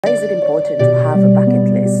Why is it important to have a bucket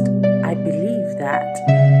list? I believe that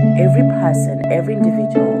every person, every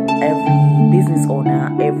individual, every business owner,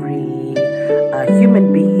 every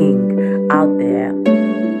human being out there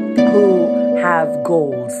who have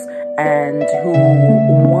goals and who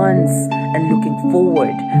wants and looking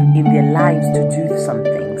forward in their lives to do some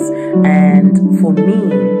things. And for me,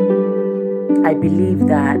 I believe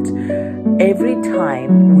that every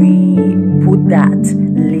time we put that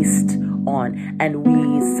list on and we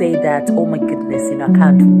say that, oh my goodness, I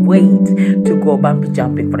can't wait to go bungee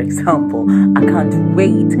jumping, for example. I can't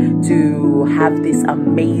wait to have this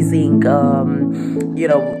amazing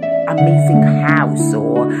amazing house,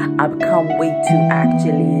 or I can't wait to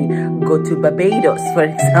actually go to Barbados, for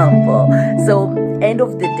example. So end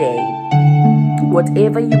of the day,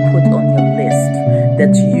 whatever you put on your list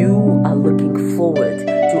that you are looking forward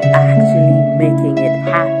to actually making it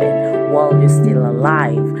happen while you're still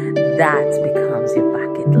alive, that becomes your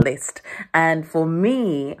bucket list. And for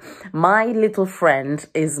me, my little friend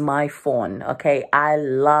is my phone. Okay, I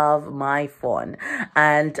love my phone,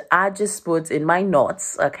 and I just put in my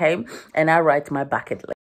notes, okay, and I write my bucket list.